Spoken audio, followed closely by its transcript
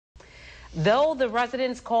Though the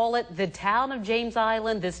residents call it the town of James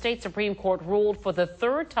Island, the state Supreme Court ruled for the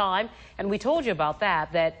third time, and we told you about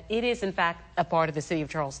that it is in fact a part of the city of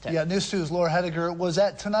Charleston. Yeah, News 2's Laura Hediger was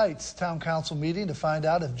at tonight's town council meeting to find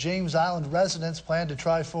out if James Island residents plan to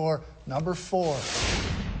try for number 4.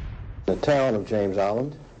 The town of James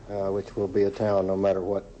Island, which will be a town no matter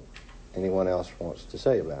what anyone else wants to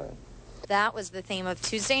say about it. That was the theme of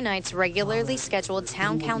Tuesday night's regularly scheduled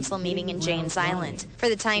town council meeting in James Island. For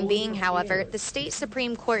the time being, however, the state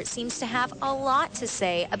Supreme Court seems to have a lot to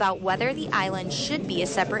say about whether the island should be a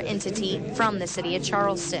separate entity from the city of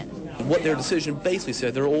Charleston. What their decision basically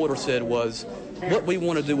said, their order said, was what we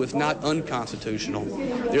want to do is not unconstitutional.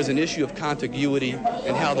 There's an issue of contiguity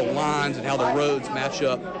and how the lines and how the roads match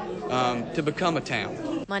up to become a town.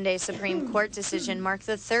 Monday's Supreme Court decision marked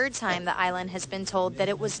the third time the island has been told that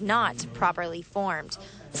it was not properly formed.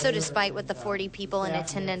 So despite what the 40 people in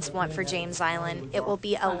attendance want for James Island, it will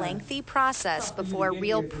be a lengthy process before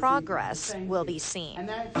real progress will be seen.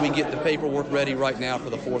 We get the paperwork ready right now for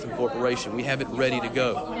the fourth incorporation. We have it ready to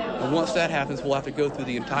go. And once that happens, we'll have to go through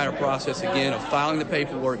the entire process again of filing the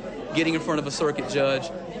paperwork, getting in front of a circuit judge,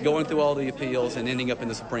 going through all the appeals, and ending up in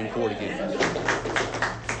the Supreme Court again.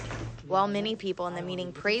 While many people in the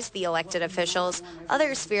meeting praised the elected officials,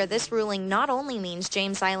 others fear this ruling not only means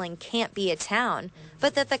James Island can't be a town,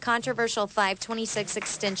 but that the controversial 526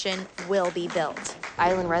 extension will be built.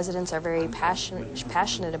 Island residents are very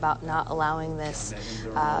passionate about not allowing this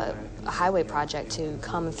highway project to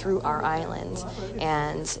come through our island,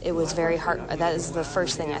 and it was very that is the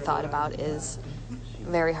first thing I thought about, is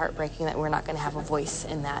very heartbreaking that we're not going to have a voice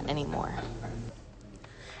in that anymore.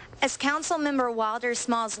 As Councilmember Wilder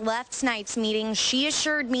Smalls left tonight's meeting, she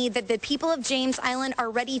assured me that the people of James Island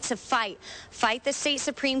are ready to fight the state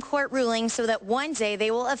Supreme Court ruling so that one day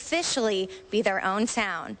they will officially be their own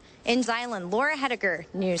town. In Island, Laura Hediger,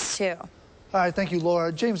 News 2. All right, thank you,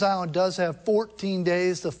 Laura. James Island does have 14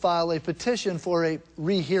 days to file a petition for a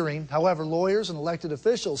rehearing. However, lawyers and elected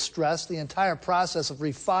officials stress the entire process of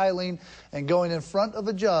refiling and going in front of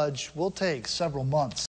a judge will take several months.